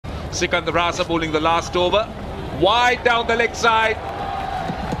Sikandar bowling the last over. Wide down the leg side.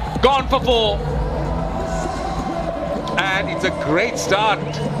 Gone for 4. And it's a great start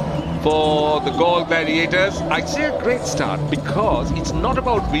for the Galle Gladiators. I say a great start because it's not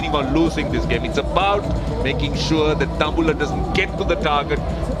about winning or losing this game. It's about making sure that Tambula doesn't get to the target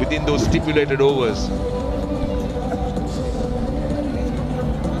within those stipulated overs.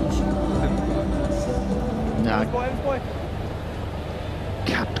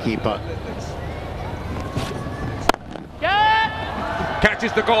 Capped keeper.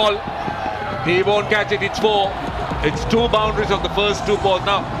 Catches the call. He won't catch it. It's 4. It's 2 boundaries of the first 2 balls.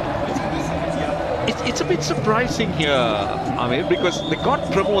 Now, it's a bit surprising here, Amir, because they got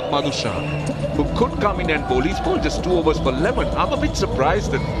Pramod Madushan, who could come in and bowl. He's bowled just 2 overs for 11. I'm a bit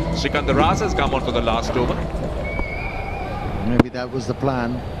surprised that Sikandar has come on for the last over. Maybe that was the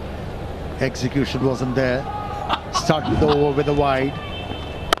plan. Execution wasn't there. Started the over with a wide.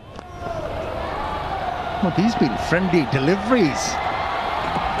 Well, these been friendly deliveries.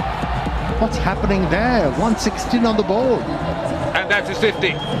 What's happening there? 116 on the board. And that's his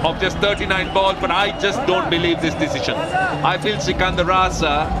 50 of just 39 balls, but I just don't believe this decision. I feel Sikandar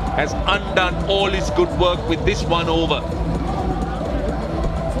has undone all his good work with this 1 over.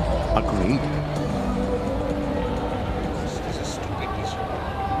 Agreed.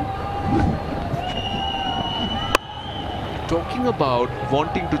 Talking about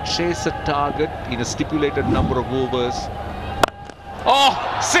wanting to chase a target in a stipulated number of overs. Oh,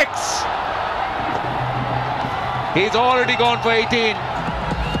 6! He's already gone for 18.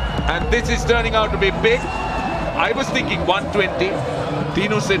 And this is turning out to be big. I was thinking 120.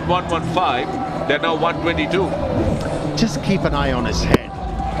 Tino said 115. They're now 122. Just keep an eye on his head.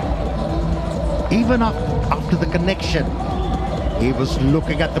 Even after the connection, he was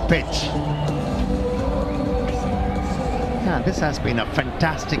looking at the pitch. Yeah, this has been a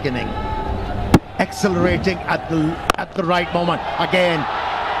fantastic inning. Accelerating at the right moment. Again,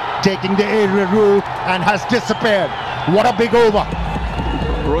 taking the area route and has disappeared. What a big over.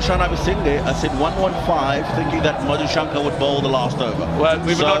 Roshan, I was sitting there, I said 115, thinking that Madhushanka would bowl the last over. Well,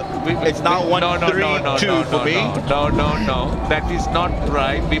 it's now 132 for me. No. That is not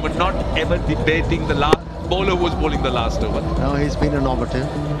right. We were not ever debating the last bowler who was bowling the last over. No, he's been innovative.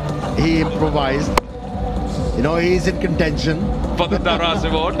 He improvised. You know, he's in contention for the Taras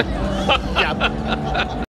award. Yeah.